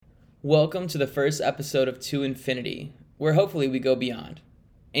Welcome to the first episode of To Infinity, where hopefully we go beyond.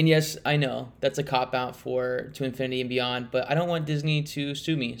 And yes, I know that's a cop out for To Infinity and Beyond, but I don't want Disney to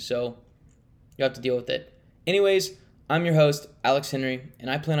sue me, so you have to deal with it. Anyways, I'm your host, Alex Henry, and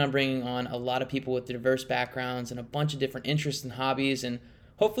I plan on bringing on a lot of people with diverse backgrounds and a bunch of different interests and hobbies, and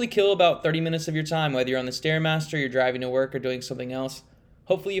hopefully kill about 30 minutes of your time, whether you're on the Stairmaster, you're driving to work, or doing something else.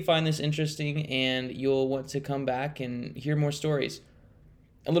 Hopefully you find this interesting and you'll want to come back and hear more stories.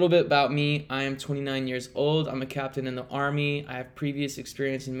 A little bit about me. I am 29 years old. I'm a captain in the Army. I have previous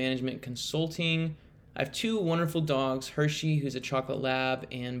experience in management consulting. I have two wonderful dogs, Hershey, who's a chocolate lab,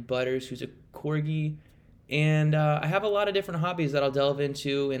 and Butters, who's a corgi. And I have a lot of different hobbies that I'll delve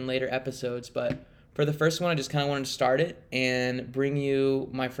into in later episodes. But for the first one, I just kind of wanted to start it and bring you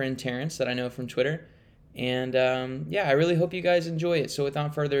my friend Terrance that I know from Twitter. And I really hope you guys enjoy it. So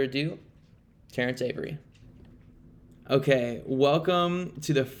without further ado, Terrance Avery. Okay, welcome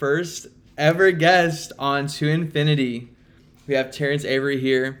to the first ever guest on To Infinity. We have Terrance Avery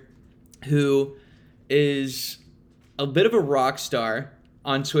here, who is a bit of a rock star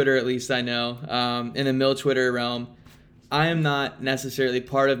on Twitter, at least I know, in the Mill Twitter realm. I am not necessarily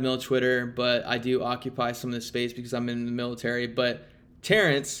part of Mill Twitter, but I do occupy some of the space because I'm in the military. But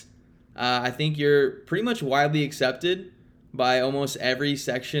Terrance, I think you're pretty much widely accepted by almost every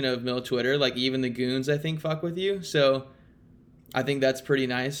section of Mill Twitter. Like even the goons, I think, fuck with you. So I think that's pretty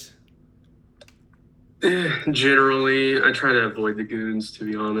nice. Generally, I try to avoid the goons, to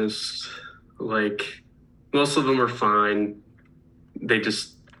be honest. Like, most of them are fine. They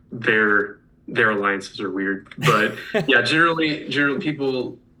just their alliances are weird. But yeah, generally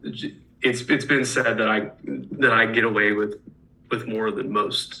people. It's been said that I get away with more than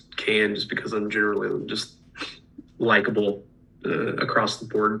most can, just because I'm generally just likable across the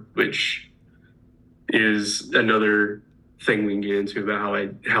board, which is another thing we can get into about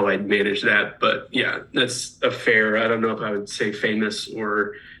how I manage that. But yeah, that's a fair. I don't know if I would say famous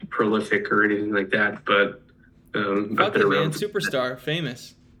or prolific or anything like that, but I've Fuck been it, man. around. Superstar,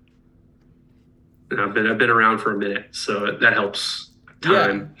 famous. I've been around for a minute, so that helps. Yeah.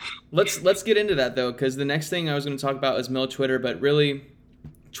 Time. Let's get into that though, because the next thing I was going to talk about is Mill Twitter, but really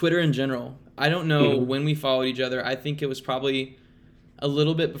Twitter in general. I don't know Mhm. when we followed each other. I think it was probably a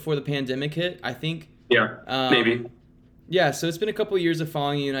little bit before the pandemic hit. I think. Yeah, maybe. Yeah. So it's been a couple of years of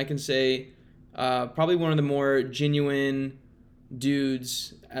following you, and I can say probably one of the more genuine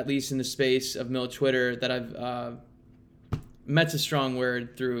dudes, at least in the space of Mill Twitter, that I've met's a strong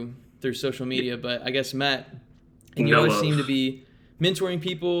word through social media, but I guess met. And you No always seem to love. be mentoring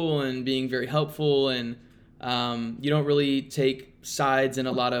people and being very helpful, and you don't really take sides in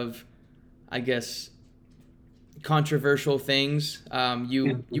a lot of, I guess, controversial things.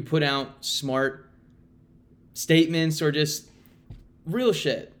 You put out smart statements or just real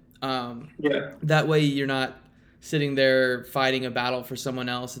shit. Yeah. That way you're not sitting there fighting a battle for someone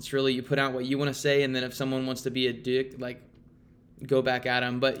else. It's really you put out what you want to say, and then if someone wants to be a dick, like go back at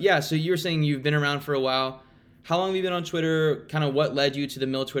them. But yeah, so you were saying you've been around for a while. How long have you been on Twitter? Kind of what led you to the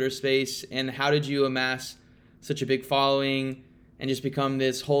Mill Twitter space, and how did you amass such a big following and just become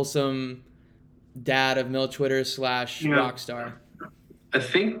this wholesome dad of Mill Twitter slash Yeah. rock star? I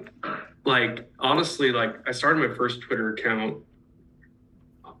think, like, honestly, like, I started my first Twitter account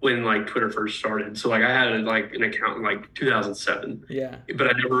when like Twitter first started. So like I had like an account in like 2007, Yeah. but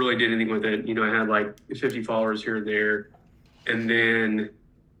I never really did anything with it. You know, I had like 50 followers here and there, and then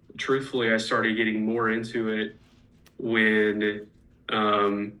truthfully, I started getting more into it when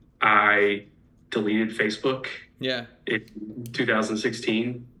I deleted Facebook Yeah. in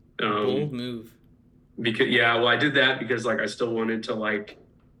 2016. Bold Um, move. because yeah, well, I did that because like I still wanted to like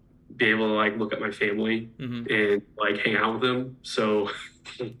be able to like look at my family Mm-hmm. and like hang out with them. So,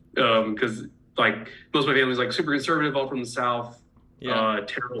 because like most of my family is like super conservative, all from the South, Yeah.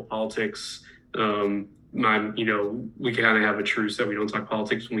 terrible politics. We kind of have a truce that we don't talk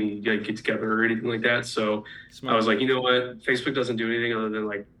politics when we like, get together or anything like that. So I Smart was like, move. you know what, Facebook doesn't do anything other than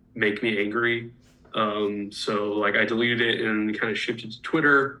like make me angry. So like I deleted it and kind of shifted to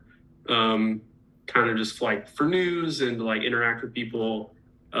Twitter, kind of just like for news and to like interact with people.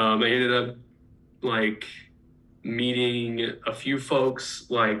 I ended up like meeting a few folks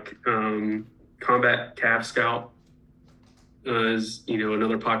like Combat Cav Scout is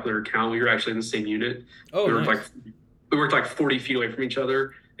another popular account. We were actually in the same unit. Oh, We worked like nice. we worked like 40 feet away from each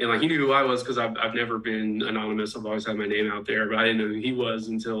other, and like he knew who I was because I've never been anonymous. I've always had my name out there, but I didn't know who he was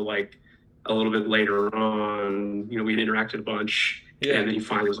until like a little bit later on. We'd interacted a bunch, and Yeah. then he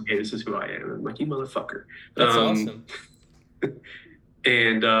finally was like, "Hey, this is who I am." And I'm like, "You motherfucker." That's Um, awesome.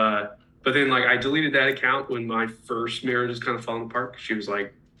 and but then like I deleted that account when my first marriage was kind of falling apart. She was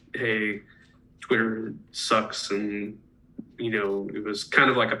like hey, Twitter sucks, and it was kind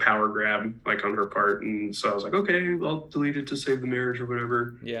of like a power grab, like on her part, and so I was like, okay, I'll delete it to save the marriage or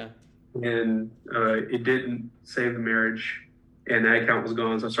whatever. Yeah. And it didn't save the marriage, and that account was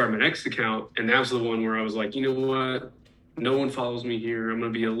gone. So I started my next account, and that was the one where I was like, you know what? No one follows me here. I'm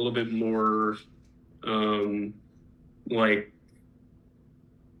gonna be a little bit more like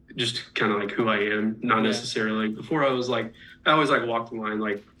just kind of like who I am, not necessarily. Before I was like, I always like walked the line,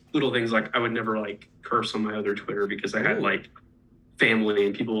 like little things like I would never like curse on my other Twitter because I had like family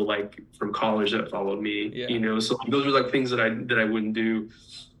and people like from college that followed me, so those are like things that I wouldn't do.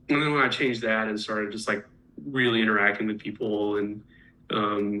 And then when I changed that and started just like really interacting with people and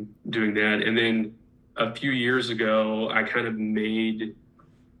doing that, and then a few years ago, I kind of made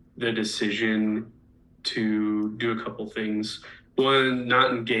the decision to do a couple things. One,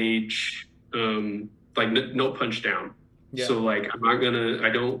 not engage, like no punch down. Yeah. So like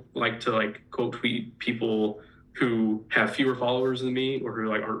I don't like to like quote tweet people who have fewer followers than me or who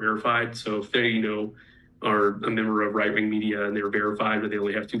like aren't verified. So if they, are a member of right wing media and they're verified, but they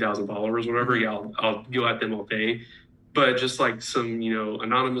only have 2,000 followers or whatever, I'll go at them all day. But just like some,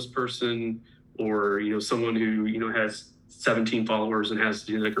 anonymous person or, someone who, has 17 followers and has to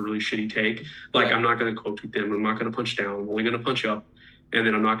do like a really shitty take, like I'm not going to quote tweet them. I'm not going to punch down. I'm only going to punch up. And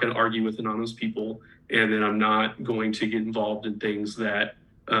then I'm not going to argue with anonymous people. And then I'm not going to get involved in things that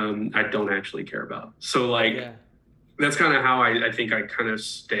I don't actually care about. So like, that's kind of how I think I kind of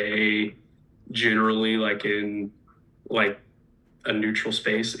stay generally like in like a neutral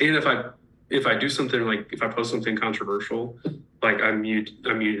space. And if I do something, like if I post something controversial, like I mute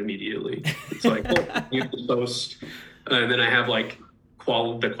immediately. It's like mute the post, and then I have like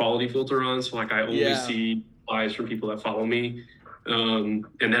the quality filter on, so like I only see replies from people that follow me, and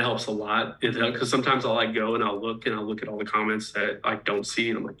that helps a lot. Because sometimes I'll like go and I'll look at all the comments that I don't see,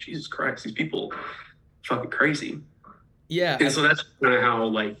 and I'm like, Jesus Christ, these people are fucking crazy. Yeah, and so that's kind of how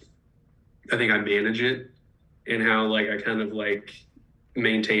like I think I manage it, and how like I kind of like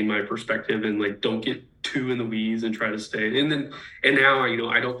maintain my perspective and like don't get too in the weeds and try to stay. And now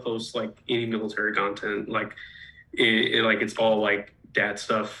I don't post like any military content. Like it's all like dad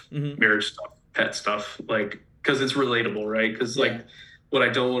stuff, marriage stuff, pet stuff, like because it's relatable, right? Because like what I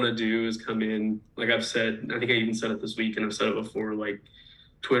don't want to do is come in, like I've said, I think I even said it this week and I've said it before, like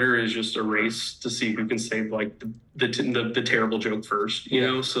Twitter is just a race to see who can say like the terrible joke first, you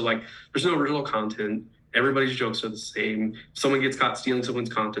know? So like there's no original content. Everybody's jokes are the same. If someone gets caught stealing someone's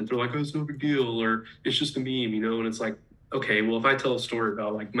content, they're like, oh, it's no big deal, or it's just a meme, And it's like, okay, well, if I tell a story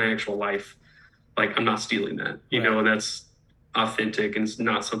about like my actual life, like I'm not stealing that, and that's authentic, and it's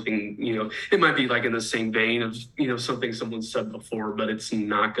not something, it might be like in the same vein of, something someone said before, but it's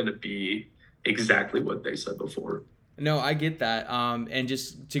not going to be exactly what they said before. No, I get that. And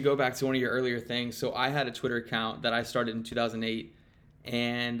just to go back to one of your earlier things, so I had a Twitter account that I started in 2008,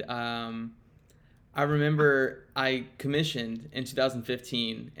 and I remember I commissioned in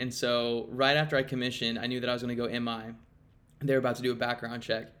 2015, and so right after I commissioned, I knew that I was going to go MI. They were about to do a background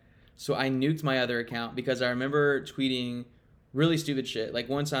check. So I nuked my other account because I remember tweeting really stupid shit. Like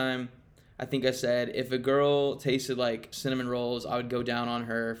one time, I think I said, if a girl tasted like cinnamon rolls, I would go down on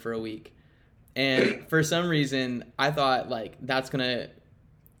her for a week. And for some reason, I thought like that's going to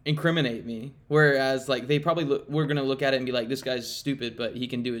incriminate me. Whereas like they probably were going to look at it and be like, this guy's stupid, but he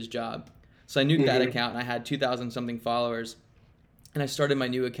can do his job. So I nuked that account, and I had 2,000 something followers. And I started my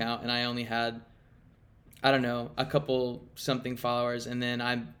new account, and I only had, I don't know, a couple something followers. And then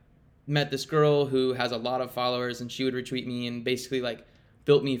I met this girl who has a lot of followers, and she would retweet me and basically like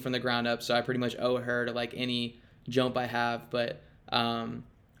built me from the ground up. So I pretty much owe her to like any jump I have. But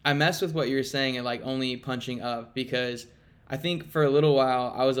I messed with what you were saying and like only punching up, because I think for a little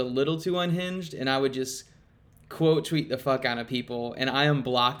while I was a little too unhinged, and I would just quote tweet the fuck out of people, and I am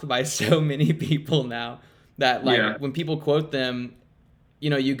blocked by so many people now that like when people quote them,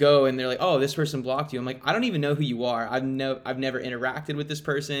 you go and they're like, oh, this person blocked you. I'm like, I don't even know who you are. I've never interacted with this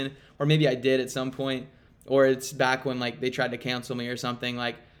person, or maybe I did at some point, or it's back when like they tried to cancel me or something,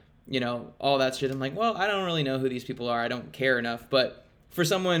 like all that shit. I'm like, well, I don't really know who these people are. I don't care enough. But for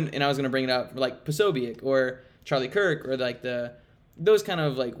someone, and I was gonna bring it up, like Posobiec or Charlie Kirk, or like those kind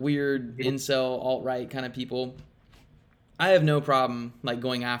of like weird incel alt-right kind of people, I have no problem like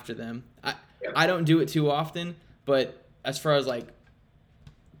going after them. I don't do it too often, but as far as like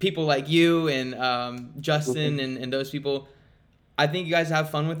people like you and Justin and those people, I think you guys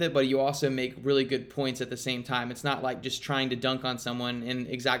have fun with it, but you also make really good points at the same time. It's not like just trying to dunk on someone, and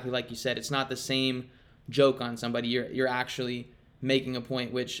exactly like you said, it's not the same joke on somebody. You're actually making a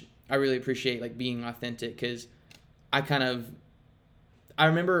point, which I really appreciate, like being authentic, because I I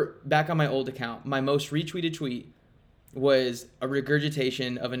remember back on my old account, my most retweeted tweet was a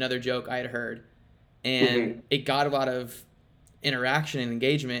regurgitation of another joke I had heard, and Mhm. it got a lot of interaction and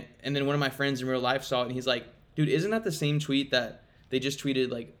engagement. And then one of my friends in real life saw it, and he's like, "Dude, isn't that the same tweet that they just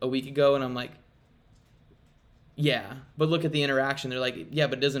tweeted like a week ago?" And I'm like, "Yeah, but look at the interaction." They're like, "Yeah,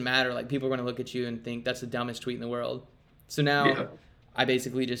 but it doesn't matter. Like people are gonna look at you and think that's the dumbest tweet in the world." So now Yeah. I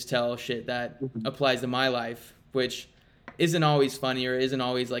basically just tell shit that Mhm. applies to my life, which isn't always funny or isn't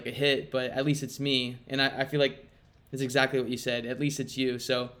always like a hit, but at least it's me. And I feel like it's exactly what you said. At least it's you.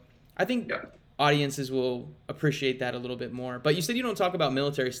 So I think Yeah. audiences will appreciate that a little bit more. But you said you don't talk about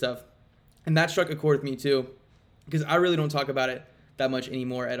military stuff, and that struck a chord with me too, because I really don't talk about it that much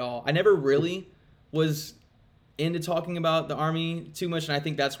anymore at all. I never really was into talking about the army too much, and I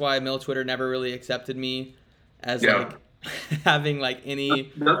think that's why Mil Twitter never really accepted me as Yeah. like having like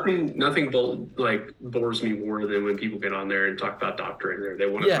any. Nothing like bores me more than when people get on there and talk about doctrine, or they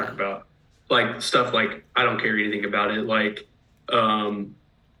want to talk Yeah. about like stuff like I don't care anything about it. Like, um,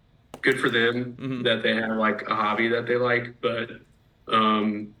 good for them Hmm. that they have like a hobby that they like, but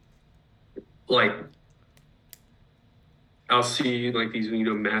um, like I'll see like these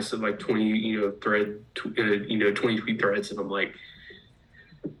massive like 20 20 tweet threads, and I'm like,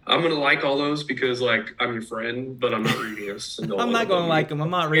 I'm gonna like all those because like I'm your friend, but I'm not reading a single I'm one not of gonna them. like them. I'm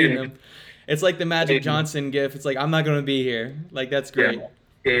not reading And, them. It's like the Magic and Johnson gif. It's like I'm not gonna be here. Like that's yeah, great.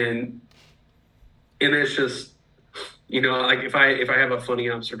 and it's just like if I have a funny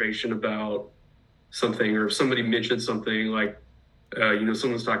observation about something, or if somebody mentions something like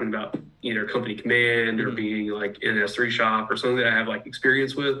someone's talking about either company command or Hmm. being like in an S3 shop or something that I have like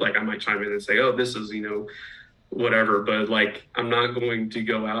experience with, like I might chime in and say, oh, this is whatever, but like I'm not going to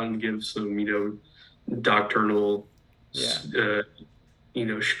go out and give some doctrinal Yeah.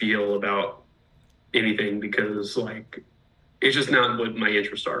 uh, spiel about anything, because like it's just not what my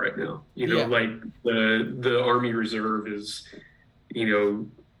interests are right now. Yeah. Like the Army Reserve is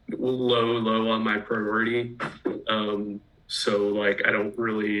low on my priority. So like I don't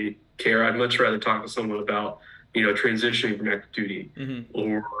really care. I'd much rather talk to someone about transitioning from active duty, Hmm.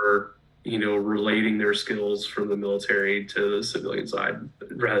 or relating their skills from the military to the civilian side,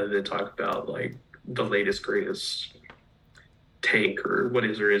 rather than talk about like the latest greatest tank, or what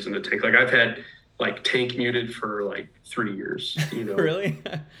is or isn't a tank. Like I've had like tank muted for like 3 years. Really?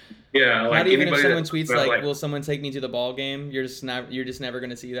 Yeah, Not like even if anybody that someone talks tweets about like, like "Will someone take me to the ball game?" You're just never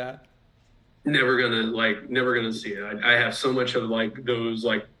gonna see that. never gonna see it. I have so much of like those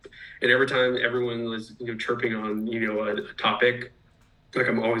like, and every time everyone was chirping on a topic, like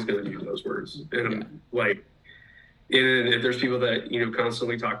I'm always gonna use those words, and Yeah. I'm like, and if there's people that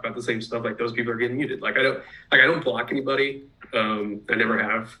constantly talk about the same stuff, like those people are getting muted. Like I don't block anybody. I never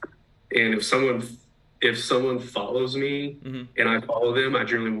have. And if someone follows me Hmm. and I follow them, I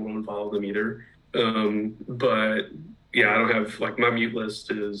generally won't unfollow them either. But yeah, I don't have like my mute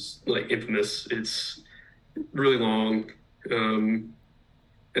list is like infamous. It's really long. Um,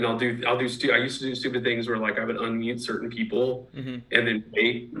 and I used to do stupid things where like I would unmute certain people Hmm. and then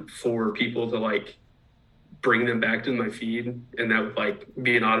wait for people to like bring them back to my feed, and that would like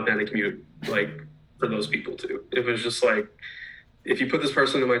be an automatic mute like for those people too. It was just like, if you put this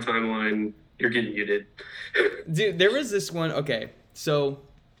person in my timeline, you're getting muted. Dude, there was this one. Okay, so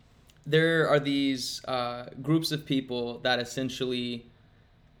there are these groups of people that essentially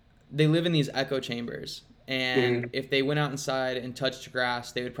they live in these echo chambers, and Mhm. if they went out inside and touched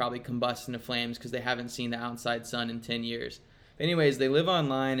grass, they would probably combust into flames because they haven't seen the outside sun in 10 years. But anyways, they live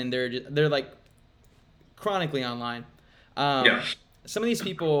online, and they're like chronically online. Yeah. Some of these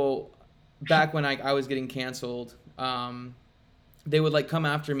people, back when I was getting canceled, they would like come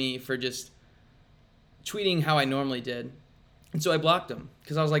after me for just tweeting how I normally did. And so I blocked them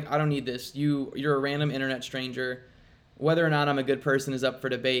because I was like, I don't need this. You're a random internet stranger. Whether or not I'm a good person is up for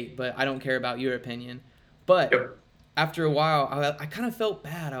debate, but I don't care about your opinion. But Yep. after a while, I kind of felt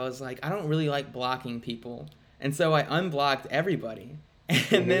bad. I was like, I don't really like blocking people. And so I unblocked everybody.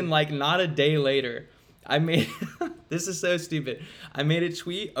 And then, Hmm. like, not a day later, I made this is so stupid. I made a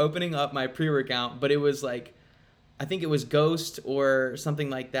tweet opening up my pre workout, but it was like, I think it was Ghost or something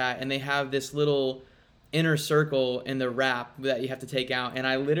like that. And they have this little inner circle in the wrap that you have to take out. And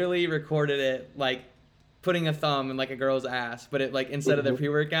I literally recorded it like putting a thumb in like a girl's ass, but it like instead of the Hmm. pre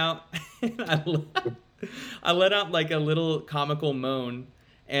workout, I let out like a little comical moan,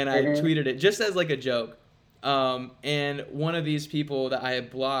 and I Hmm. tweeted it just as like a joke. And one of these people that I had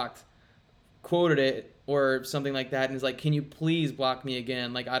blocked quoted it or something like that, and is like, "Can you please block me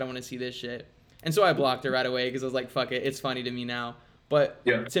again? Like I don't want to see this shit." And so I blocked her right away because I was like, "Fuck it, it's funny to me now." But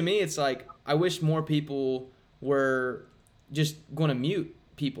Yeah. to me, it's like I wish more people were just going to mute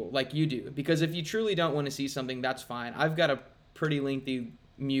people like you do. Because if you truly don't want to see something, that's fine. I've got a pretty lengthy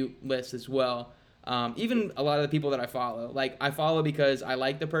mute list as well. Even a lot of the people that I follow, like I follow because I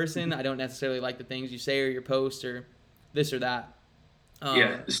like the person. I don't necessarily like the things you say or your post or this or that. Yeah,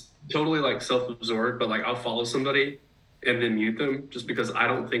 Um, it's totally like self-absorbed, but like I'll follow somebody and then mute them just because I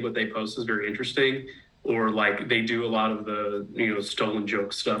don't think what they post is very interesting, or like they do a lot of the stolen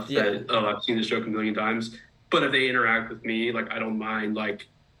joke stuff yeah, that, oh, I've seen this joke a million times. But if they interact with me, like I don't mind like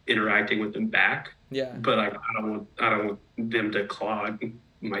interacting with them back, yeah. but I don't want them to clog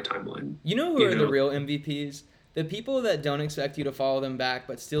my timeline. You know who You are the know, real MVPs? The people that don't expect you to follow them back,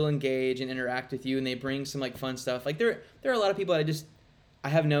 but still engage and interact with you, and they bring some like fun stuff. Like there are a lot of people that I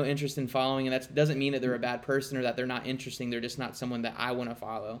have no interest in following, and that doesn't mean that they're a bad person or that they're not interesting. They're just not someone that I want to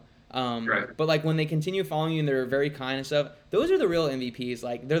follow. right? But like when they continue following you and they're very kind and stuff, those are the real MVPs.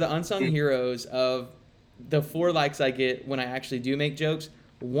 Like they're the unsung heroes of the 4 likes I get when I actually do make jokes.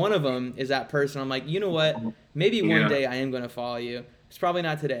 One of them is that person. I'm like, you know what? Maybe one Yeah. day I am going to follow you. It's probably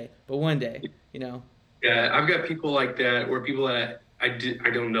not today, but one day, you know. Yeah, I've got people like that, where people that I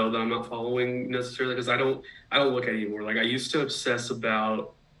don't know that I'm not following necessarily, because I don't look at it anymore. Like I used to obsess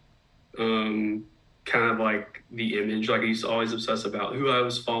about um kind of like the image. Like I used to always obsess about who I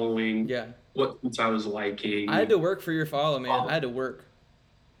was following, Yeah. what tweets I was I had liking. to work for your follow, man. I Oh, had to work.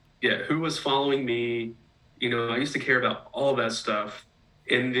 yeah, who was following me. I used to care about all that stuff.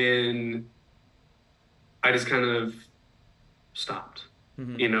 And then I just kind of stopped.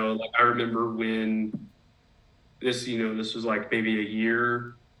 Hmm. Like I remember when this was like maybe a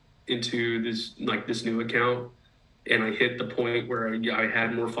year into this new account, and I hit the point where I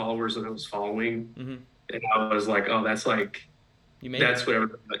had more followers than I was following, Hmm. and I was like, oh, You made it. that's what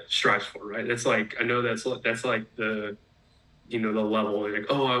everybody like strives for, right? It's like I know that's like the level, like,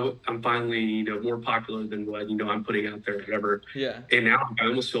 oh, I'm finally more popular than what I'm putting out there, whatever. Yeah. And now I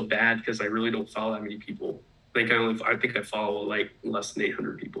almost feel bad because I really don't follow that many people. I think I follow like less than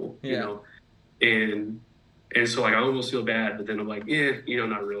 800 people, Yeah. and so like I almost feel bad, but then I'm like, yeah,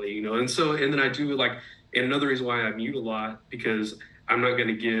 not really, and then I do like, and another reason why I mute a lot, because I'm not going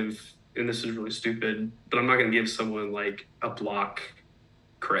to give, and this is really stupid, but I'm not going to give someone like a block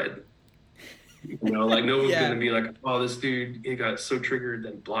cred. Like no one's going Yeah. to be like, oh, this dude, he got so triggered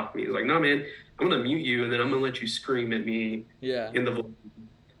that he blocked me. Like, no, man, I'm going to mute you, and then I'm going to let you scream at me Yeah. in the,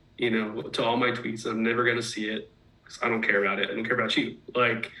 to all my tweets. I'm never going to see it because I don't care about it. I don't care about you.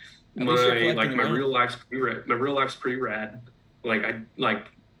 Like, At least you're my collecting like a my win. real life's pretty rad. My real life's pretty rad. Like I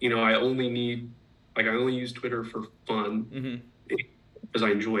only use Twitter for fun, Hmm. because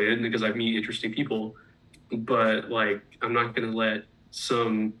I enjoy it and because I meet interesting people. But like I'm not gonna let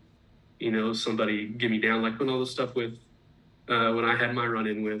somebody get me down, like when all this stuff with when I had my run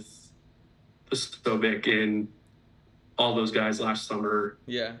in with Stovic and all those guys last summer,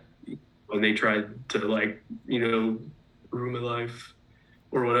 Yeah. when they tried to like ruin my life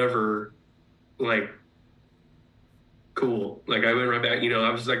or whatever. Like, cool. Like I went right back. I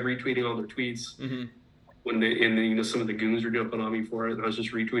was like retweeting all their tweets Hmm. when and then some of the goons were jumping on me for it, and I was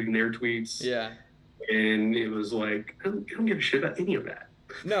just retweeting their tweets, Yeah. and it was like I don't give a shit about any of that.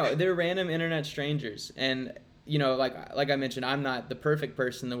 No, they're random internet strangers, and like I mentioned, I'm not the perfect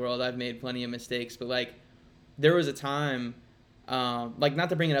person in the world. I've made plenty of mistakes, but like there was a time, like not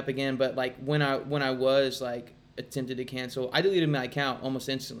to bring it up again, but like when I was like attempted to cancel, I deleted my account almost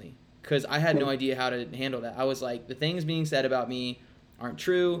instantly because I had no idea how to handle that. I was like, the things being said about me aren't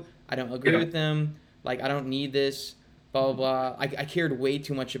true. I don't agree Yeah, with them. Like I don't need this. Blah blah blah. I cared way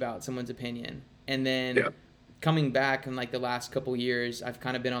too much about someone's opinion, and then yeah, coming back in like the last couple years, I've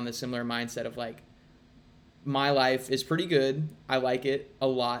kind of been on the similar mindset of like my life is pretty good. I like it a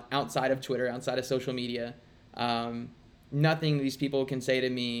lot outside of Twitter, outside of social media. Um, Nothing these people can say to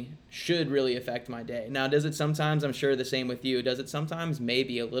me should really affect my day. Now, does it sometimes? I'm sure the same with you. Does it sometimes?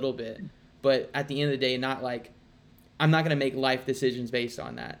 Maybe a little bit. But at the end of the day, not like I'm not going to make life decisions based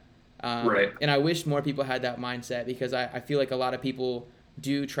on that. right, And I wish more people had that mindset because I feel like a lot of people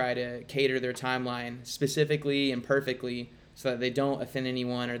do try to cater their timeline specifically and perfectly so that they don't offend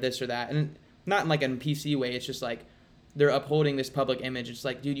anyone or this or that. And not in like a PC way. It's just like they're upholding this public image. It's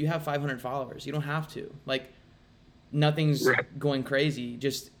like, dude, you have 500 followers. You don't have to. Like, nothing's right. going crazy.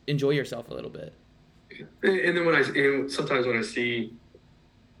 Just enjoy yourself a little bit. And then sometimes when I see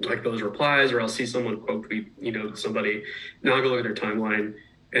like those replies, or I'll see someone quote tweet, somebody, and I'll go look at their timeline,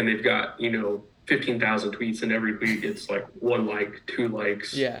 and they've got 15,000 tweets, and every tweet gets like 1 like, 2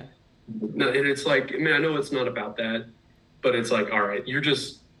 likes. Yeah. No, and it's like, I mean, I know it's not about that, but it's like, all right, you're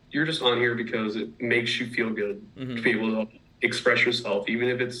just on here because it makes you feel good Hmm. to be able to express yourself, even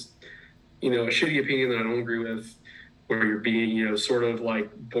if it's a shitty opinion that I don't agree with, where you're being, sort of like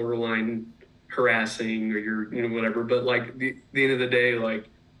borderline harassing or you're, whatever. But like the end of the day, like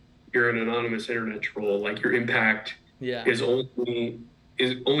you're an anonymous internet troll. Like your impact Yeah. is only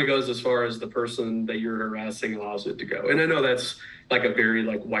goes as far as the person that you're harassing allows it to go. And I know that's like a very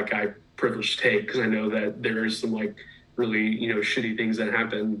like white guy privileged take because I know that there is some like really shitty things that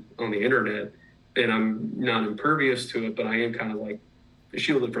happen on the internet, and I'm not impervious to it, but I am kind of like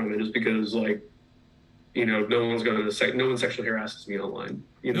shielded from it, just because like no one sexually harasses me online.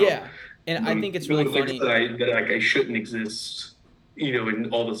 Yeah. And I think it's No really one thinks funny. that I shouldn't exist, in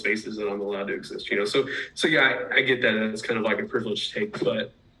all the spaces that I'm allowed to exist. So yeah, I get that it's kind of like a privileged take,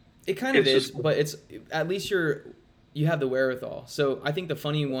 but It kind of it's is, just but it's at least you have the wherewithal. So I think the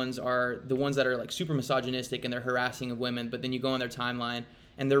funny ones are the ones that are like super misogynistic and they're harassing of women, but then you go on their timeline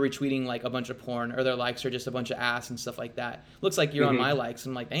and they're retweeting like a bunch of porn or their likes are just a bunch of ass and stuff like that. Looks like you're on my likes.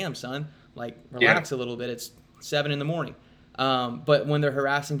 I'm like, damn son, like yeah. relax a little bit. It's 7 a.m. But when they're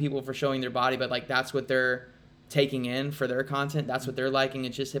harassing people for showing their body, but like that's what they're taking in for their content, that's what they're liking.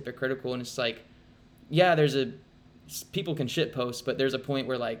 It's just hypocritical, and it's like, yeah, people can shit post, but there's a point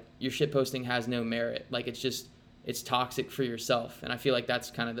where like your shit posting has no merit. Like it's toxic for yourself, and I feel like that's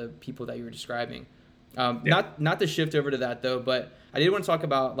kind of the people that you were describing. Yeah. Not to shift over to that though, but I did want to talk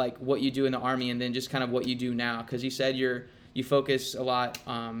about like what you do in the Army and then just kind of what you do now, because you said you focus a lot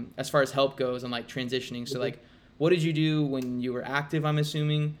as far as help goes and like transitioning. So like, what did you do when you were active? I'm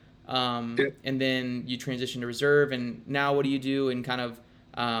assuming, Yeah. and then you transitioned to reserve, and now what do you do? And kind of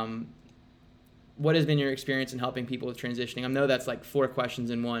what has been your experience in helping people with transitioning? I know that's like 4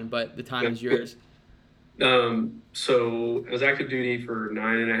 questions in one, but the time is yours. So I was active duty for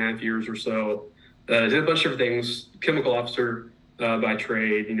 9.5 years or so. Did a bunch of things. Chemical officer by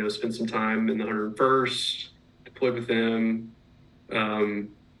trade. Spent some time in the 101st, deployed with them.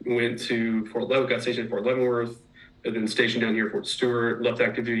 Went to Fort Leavenworth, got stationed at Fort Leavenworth, and then stationed down here at Fort Stewart. Left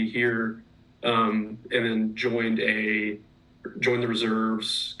active duty here, and then joined the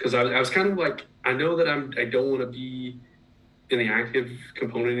reserves because I was kind of like, I know that I don't want to be in the active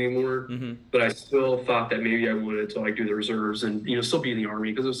component anymore, Mm-hmm. but I still thought that maybe I wanted to like do the reserves and still be in the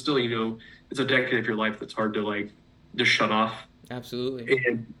Army, because it's still it's a decade of your life that's hard to like just shut off. Absolutely.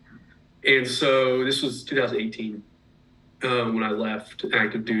 And so this was 2018 when I left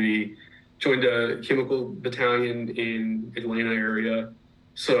active duty, joined a chemical battalion in Atlanta area.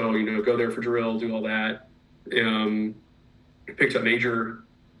 So go there for drill, do all that. Picked up major,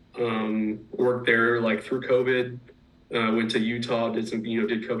 worked there like through COVID. Went to Utah, did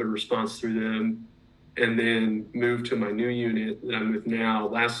COVID response through them, and then moved to my new unit that I'm with now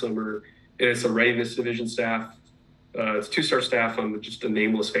last summer. And it's a readiness division staff. It's 2-star staff. I'm just a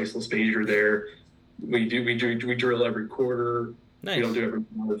nameless, faceless major there. We drill every quarter. Nice. We don't do every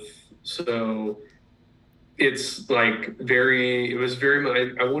month. So it's like it was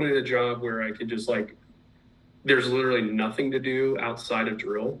very, I wanted a job where I could just like, there's literally nothing to do outside of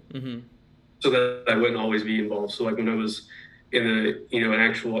drill. Mm-hmm. So that I wouldn't always be involved. So like when I was in an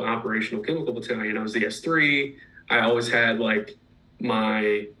actual operational chemical battalion, I was the S3. I always had like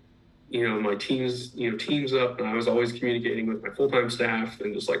my my teams up, and I was always communicating with my full-time staff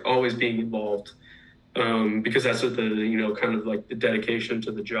and just like always being involved, because that's what the kind of like the dedication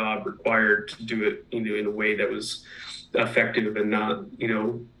to the job required to do it in a way that was effective and not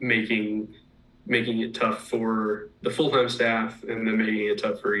making it tough for the full-time staff and then making it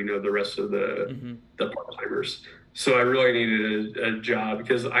tough for the rest of the part-timers. So I really needed a job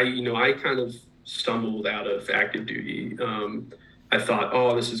because I kind of stumbled out of active duty. I thought,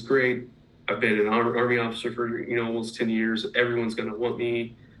 oh, this is great. I've been an Army officer for almost 10 years. Everyone's going to want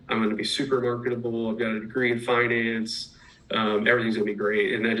me. I'm going to be super marketable. I've got a degree in finance. Everything's going to be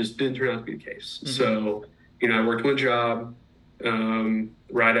great. And that just didn't turn out to be the case. Mm-hmm. So I worked one job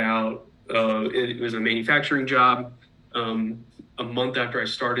right out. It was a manufacturing job. A month after I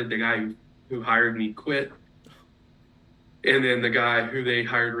started, the guy who hired me quit. And then the guy who they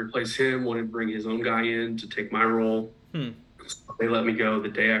hired to replace him wanted to bring his own guy in to take my role. So they let me go the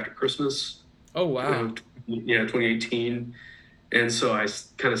day after Christmas. Oh, wow. 2018. And so I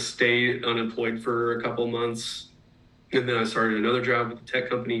kind of stayed unemployed for a couple of months. And then I started another job with a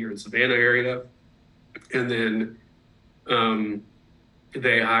tech company here in Savannah area. And then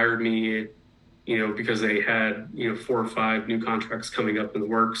they hired me, because they had, 4 or 5 new contracts coming up in the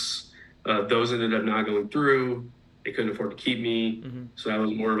works. Those ended up not going through. They couldn't afford to keep me. Mm-hmm. So that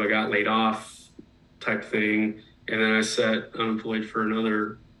was more of a got laid off type thing. And then I sat unemployed for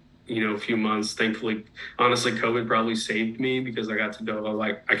another, few months. Thankfully, honestly, COVID probably saved me because I got to go,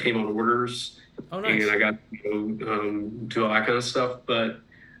 I came on orders. Oh, nice. And I got to go do all that kind of stuff. But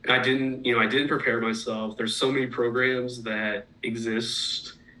I didn't prepare myself. There's so many programs that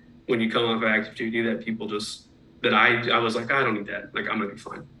exist when you come off active duty that people just that I was like, I don't need that. Like I'm gonna be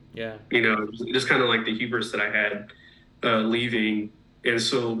fine. Yeah. Just kind of like the hubris that I had leaving. And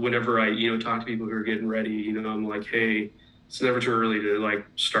so whenever I, talk to people who are getting ready, I'm like, hey, it's never too early to like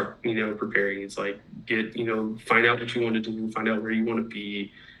start, preparing. It's like find out what you want to do, find out where you want to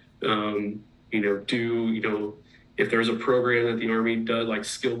be. Do if there's a program that the Army does, like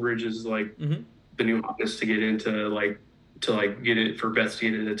Skill Bridge is like Mm-hmm. the new hotness to get into, like to like get it for vets to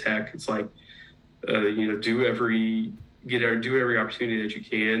get into tech. It's like do every opportunity that you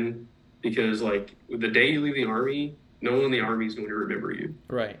can, because like the day you leave the Army, no one in the Army is going to remember you,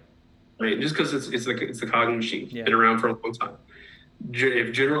 Right. right? Just because it's the cog machine, Yeah. been around for a long time.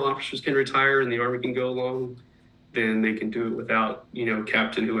 If general officers can retire and the Army can go along, then they can do it without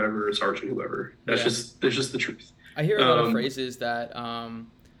captain whoever or sergeant whoever. That's just the truth. I hear a lot of phrases that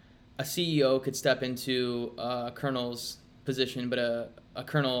a CEO could step into a colonel's position, but a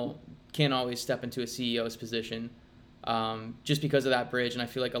colonel can't always step into a CEO's position, just because of that bridge. And I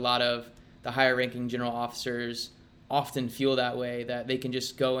feel like a lot of the higher ranking general officers often feel that way, that they can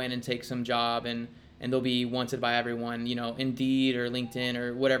just go in and take some job and they'll be wanted by everyone, Indeed or LinkedIn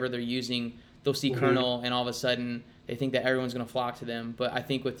or whatever they're using. They'll see colonel and all of a sudden they think that everyone's going to flock to them. But I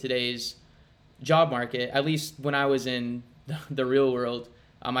think with today's job market, at least when I was in the real world,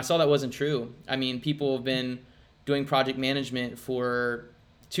 I saw that wasn't true. I mean, people have been doing project management for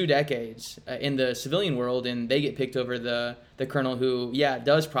 2 decades in the civilian world, and they get picked over the colonel who,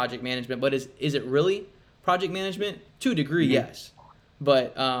 does project management, but is it really project management? To a degree, yes.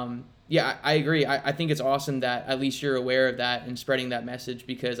 But I agree. I think it's awesome that at least you're aware of that and spreading that message,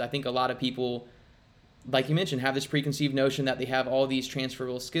 because I think a lot of people, like you mentioned, have this preconceived notion that they have all these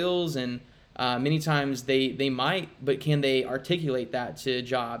transferable skills, and many times they might, but can they articulate that to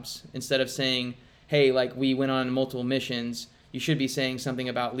jobs instead of saying, hey, like we went on multiple missions, you should be saying something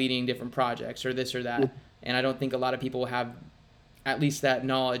about leading different projects or this or that. And I don't think a lot of people have at least that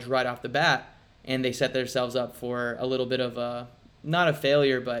knowledge right off the bat, and they set themselves up for a little bit of a, not a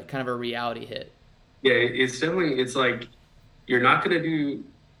failure, but kind of a reality hit. Yeah, it's like you're not going to do,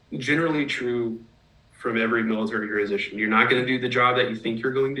 generally true from every military organization. You're not going to do the job that you think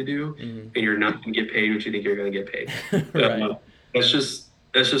you're going to do, and you're not going to get paid what you think you're going to get paid. Right. That's just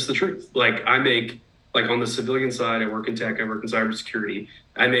the truth. Like like on the civilian side, I work in tech, I work in cybersecurity.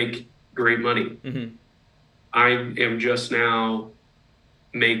 I make great money. I am just now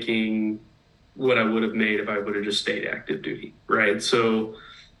making what I would have made if I would have just stayed active duty, right? So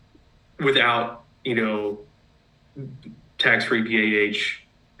without, tax-free PAH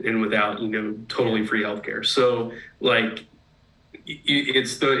and without, totally free healthcare. So like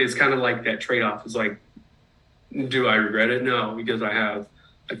it's kind of like that trade-off. It's like, do I regret it? No, because I have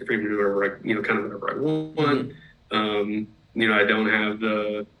like the freedom to do whatever kind of whatever I want. I don't have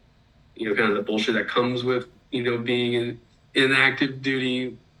the, kind of the bullshit that comes with, being in active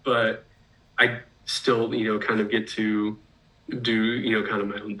duty, but I still, kind of get to do, kind of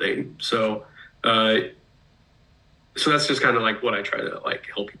my own thing. So that's just kind of like what I try to like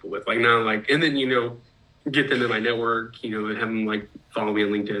help people with, like now, like, and then, get them in my network, and have them like follow me on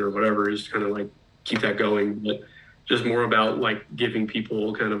LinkedIn or whatever, is kind of like keep that going. But just more about like giving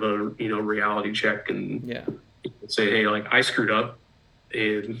people kind of a, reality check and say, hey, like I screwed up,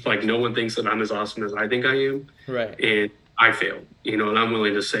 and like no one thinks that I'm as awesome as I think I am. Right. And I failed, and I'm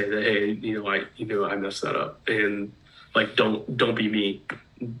willing to say that, hey, I messed that up, and like don't be me,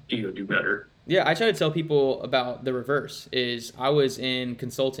 do better. Yeah, I try to tell people about the reverse. Is I was in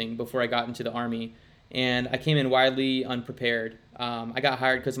consulting before I got into the Army, and I came in widely unprepared. I got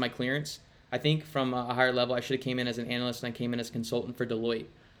hired because of my clearance. I think from a higher level, I should have came in as an analyst, and I came in as a consultant for Deloitte.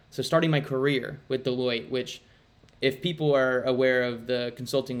 So starting my career with Deloitte, which if people are aware of the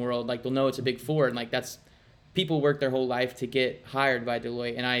consulting world, like they'll know it's a big four, and like that's people work their whole life to get hired by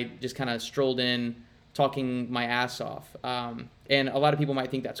Deloitte, and I just kind of strolled in talking my ass off. And a lot of people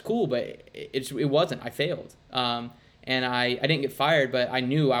might think that's cool, but it wasn't. I failed. And I didn't get fired, but I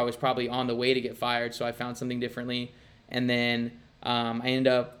knew I was probably on the way to get fired, so I found something differently. And then I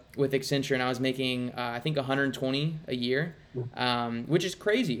ended up with Accenture, and I was making, I think, 120 a year, which is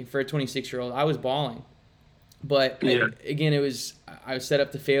crazy for a 26-year-old. I was bawling. But again, I was set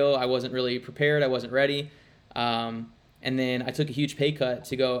up to fail. I wasn't really prepared. I wasn't ready. And then I took a huge pay cut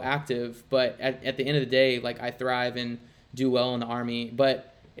to go active. But at the end of the day, like I thrive and do well in the Army.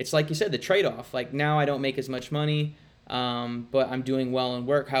 But it's like you said, the trade-off. Like now I don't make as much money, but I'm doing well in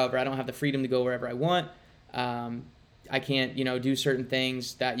work. However, I don't have the freedom to go wherever I want. I can't, do certain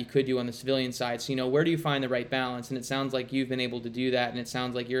things that you could do on the civilian side. So, where do you find the right balance? And it sounds like you've been able to do that, and it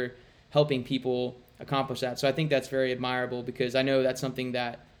sounds like you're helping people accomplish that. So I think that's very admirable, because I know that's something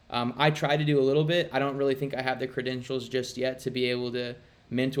that I try to do a little bit. I don't really think I have the credentials just yet to be able to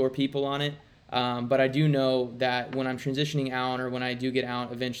mentor people on it. But I do know that when I'm transitioning out, or when I do get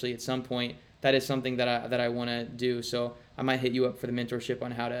out eventually at some point, that is something that I want to do. So I might hit you up for the mentorship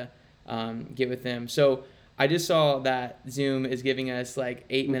on how to get with them. So I just saw that Zoom is giving us like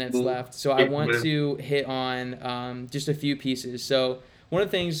 8 minutes left. So I want to hit on just a few pieces. So one of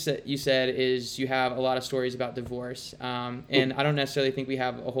the things that you said is you have a lot of stories about divorce, and I don't necessarily think we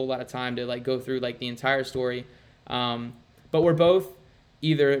have a whole lot of time to like go through like the entire story, but we're both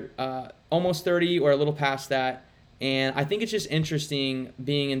either almost 30 or a little past that, and I think it's just interesting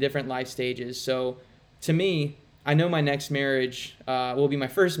being in different life stages. So to me, I know my next marriage will be my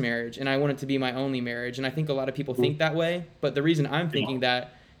first marriage, and I want it to be my only marriage, and I think a lot of people think that way, but the reason I'm thinking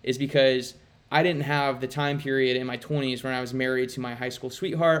that is because I didn't have the time period in my 20s when I was married to my high school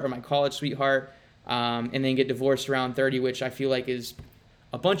sweetheart or my college sweetheart, and then get divorced around 30, which I feel like is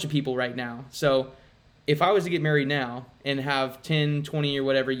a bunch of people right now. So if I was to get married now and have 10, 20 or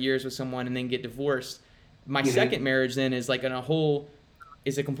whatever years with someone and then get divorced, my second marriage then is like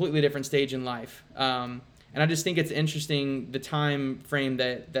is a completely different stage in life. And I just think it's interesting the time frame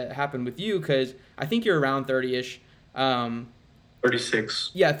that happened with you, because I think you're around 30-ish.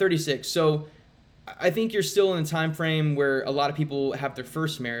 36. Yeah, 36. So I think you're still in a time frame where a lot of people have their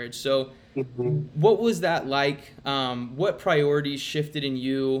first marriage. So what was that like? What priorities shifted in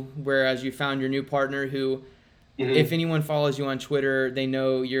you, whereas you found your new partner who, if anyone follows you on Twitter, they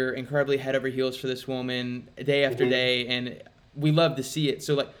know you're incredibly head over heels for this woman day after day, and we love to see it.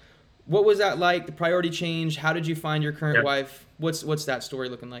 So like, what was that like? The priority change? How did you find your current wife? What's that story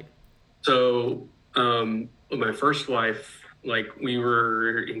looking like? So, with my first wife, like we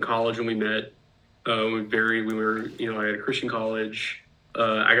were in college when we met. We were, I had a Christian college.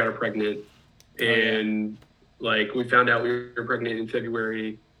 I got her pregnant, and like we found out we were pregnant in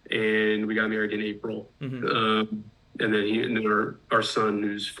February, and we got married in April. And then our son,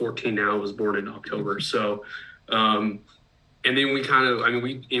 who's 14 now, was born in October. So, and then we kind of,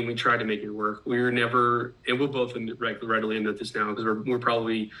 we tried to make it work. We were never, and we'll both readily admit this now, because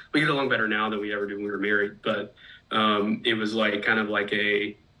we get along better now than we ever did when we were married. But it was like kind of like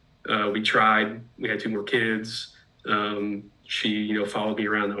we tried. We had 2 more kids. She, followed me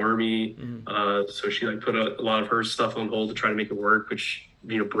around the Army. So she like put a lot of her stuff on hold to try to make it work, which,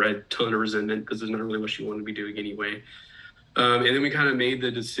 bred a ton of resentment, because it's not really what she wanted to be doing anyway. And then we kind of made the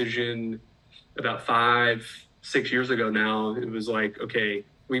decision about 5-6 years ago now. It was like, okay,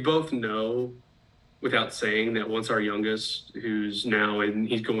 we both know without saying that once our youngest, who's now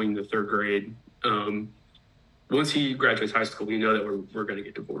he's going to 3rd grade, once he graduates high school, we know that we're going to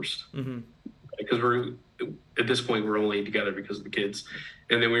get divorced, because at this point we're only together because of the kids.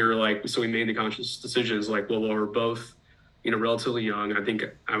 And then we were like, so we made the conscious decisions like, well, we're both, relatively young.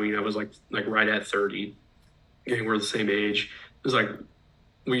 I was like right at 30, and we're the same age. It was like,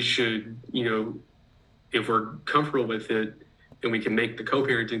 we should, if we're comfortable with it and we can make the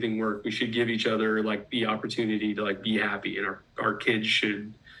co-parenting thing work, we should give each other like the opportunity to like be happy, and our kids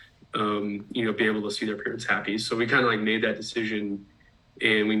should, be able to see their parents happy. So we kind of like made that decision,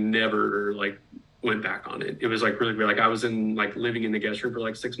 and we never like went back on it. It was like really weird. Like I was living in the guest room for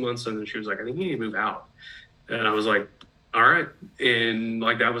like 6 months, and then she was like, I think you need to move out. And I was like, all right. And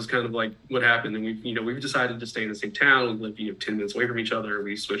like, that was kind of like what happened. And we've decided to stay in the same town. We live, 10 minutes away from each other.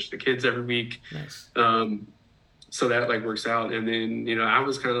 We switch the kids every week. Nice. So that like works out. And then, I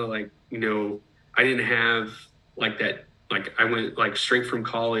was kind of like, I didn't have like that, like I went like straight from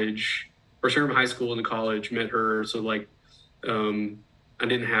college or straight from high school into college, met her. So like, I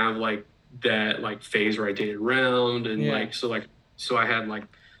didn't have like that like phase where I dated around, and so I had like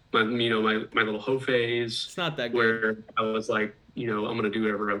my my little hoe phase. It's not that good. Where I was like, I'm gonna do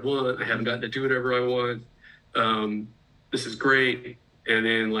whatever I want. I haven't gotten to do whatever I want. This is great. And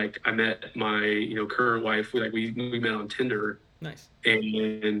then like I met my current wife. We met on Tinder. Nice.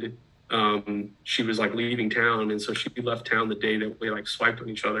 And she was like leaving town, and so she left town the day that we like swiped on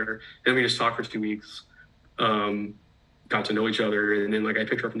each other, and we just talked for 2 weeks. Got to know each other, and then like I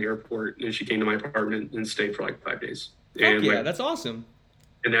picked her up from the airport, and she came to my apartment and stayed for like 5 days. And yeah, that's awesome.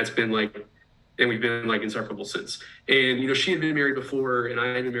 And that's been like, and we've been like inseparable since. And she had been married before, and I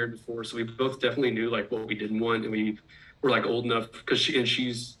had been married before, so we both definitely knew like what we didn't want, and we were like old enough, because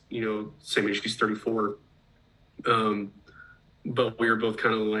she's same age, she's 34, but we were both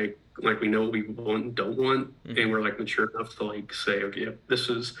kind of like we know what we want and don't want, and we're like mature enough to like say, okay, this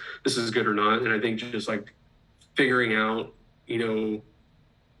is good or not. And I think just like figuring out, you know,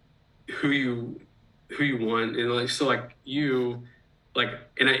 who you want, and like so like you like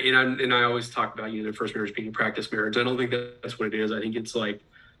and I always talk about, the first marriage being a practice marriage. I don't think that's what it is. I think it's like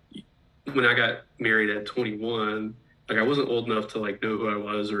when I got married at 21, like I wasn't old enough to like know who I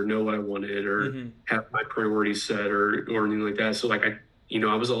was or know what I wanted or Mm-hmm. have my priorities set or anything like that. So like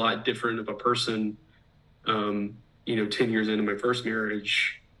I was a lot different of a person, 10 years into my first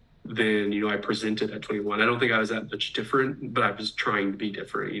marriage than, I presented at 21. I don't think I was that much different, but I was trying to be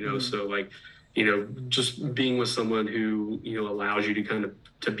different. Mm-hmm. So like, just being with someone who, allows you to kind of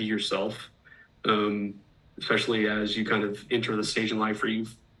to be yourself, um, especially as you kind of enter the stage in life where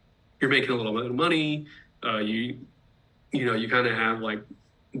you're making a little bit of money, you kind of have like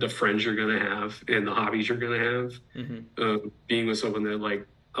the friends you're going to have and the hobbies you're going to have. Mm-hmm. Being with someone that like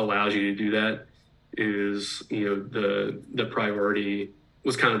allows you to do that is, the priority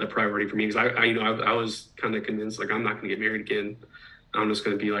was kind of the priority for me, because I was kind of convinced like I'm not going to get married again. I'm just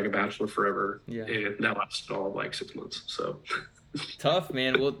going to be like a bachelor forever. Yeah. And that lasted all of like 6 months. So Tough,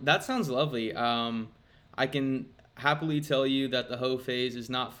 man. Well, that sounds lovely. I can happily tell you that the hoe phase is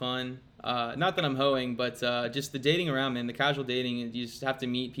not fun. Not that I'm hoeing, but just the dating around, man. The casual dating, you just have to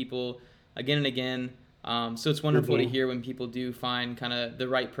meet people again and again. So it's wonderful to Mhm. hear when people do find kind of the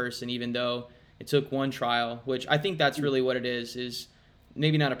right person, even though it took one trial, which I think that's really what it is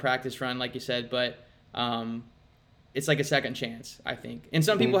maybe not a practice run, like you said, but um, it's like a second chance, I think. And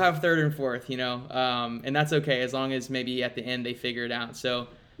some people Mhm. have third and fourth, and that's okay as long as maybe at the end they figure it out. So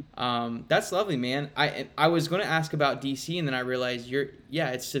that's lovely, man. I was going to ask about DC, and then I realized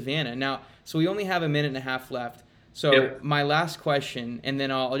it's Savannah now. So we only have a minute and a half left. So Yep, my last question, and then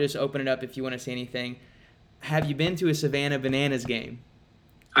I'll just open it up if you want to say anything. Have you been to a Savannah Bananas game?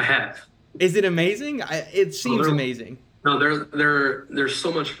 I have. Is it amazing? It Oh, seems amazing. no, they're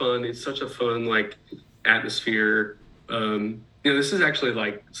so much fun. It's such a fun like atmosphere. This is actually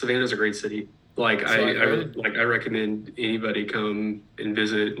like Savannah's a great city. Like So I've heard. I recommend anybody come and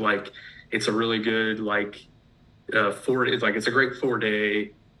visit. Like it's a really good like it's a great 4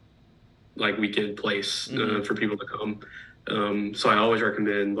 day like weekend place Mm-hmm. for people to come. So I always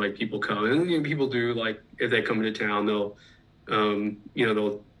recommend like people come, and people do like if they come into town, they'll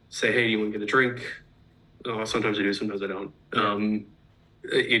say, hey, do you want to get a drink? Sometimes I do, sometimes I don't. Yeah.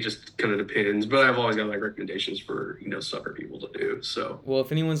 It just kind of depends, but I've always got like recommendations for stuff for people to do. So Well,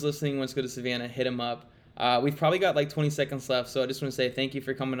 if anyone's listening wants to go to Savannah, hit them up. We've probably got like 20 seconds left, so I just want to say thank you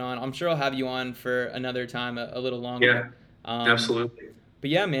for coming on. I'm sure I'll have you on for another time, a little yeah, longer. Um, absolutely. but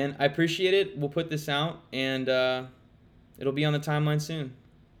yeah, man, I appreciate it. We'll put this out, and it'll be on the timeline soon.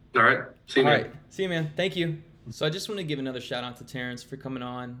 All right, see All you, right, man. see you, man. Thank you. So I just want to give another shout out to Terrance for coming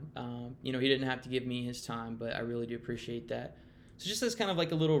on. He didn't have to give me his time, but I really do appreciate that. So just as kind of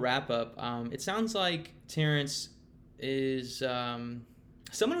like a little wrap up, it sounds like Terrance is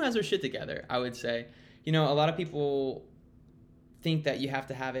someone who has their shit together, I would say. A lot of people think that you have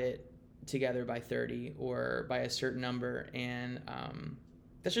to have it together by 30 or by a certain number, and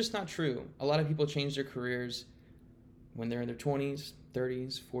that's just not true. A lot of people change their careers when they're in their 20s,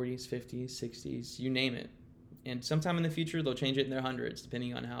 30s, 40s, 50s, 60s, you name it. And sometime in the future, they'll change it in their hundreds,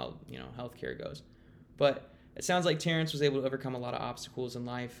 depending on how, healthcare goes. But it sounds like Terrance was able to overcome a lot of obstacles in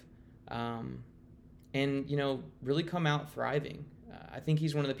life and, really come out thriving. I think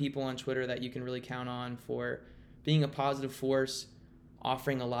he's one of the people on Twitter that you can really count on for being a positive force,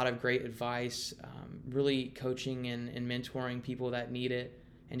 offering a lot of great advice, really coaching and mentoring people that need it,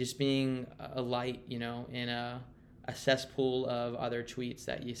 and just being a light, in a cesspool of other tweets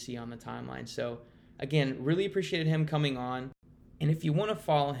that you see on the timeline. So, again, really appreciated him coming on. And if you want to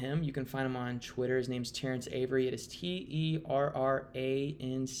follow him, you can find him on Twitter. His name's Terrance Avery. It is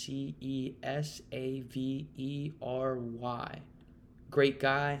TerranceAvery. Great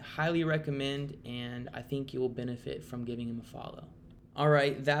guy. Highly recommend, and I think you will benefit from giving him a follow. All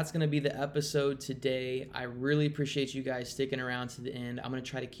right, that's going to be the episode today. I really appreciate you guys sticking around to the end. I'm going to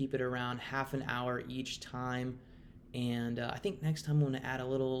try to keep it around half an hour each time. And I think next time I'm going to add a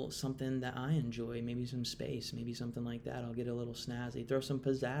little something that I enjoy, maybe some space, maybe something like that. I'll get a little snazzy, throw some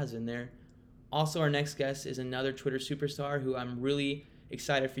pizzazz in there. Also, our next guest is another Twitter superstar who I'm really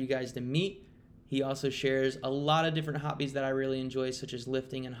excited for you guys to meet. He also shares a lot of different hobbies that I really enjoy, such as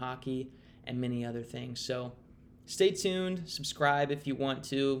lifting and hockey and many other things. So stay tuned, subscribe if you want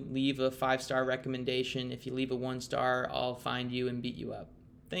to, leave a 5-star recommendation. If you leave a 1-star, I'll find you and beat you up.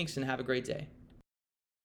 Thanks and have a great day.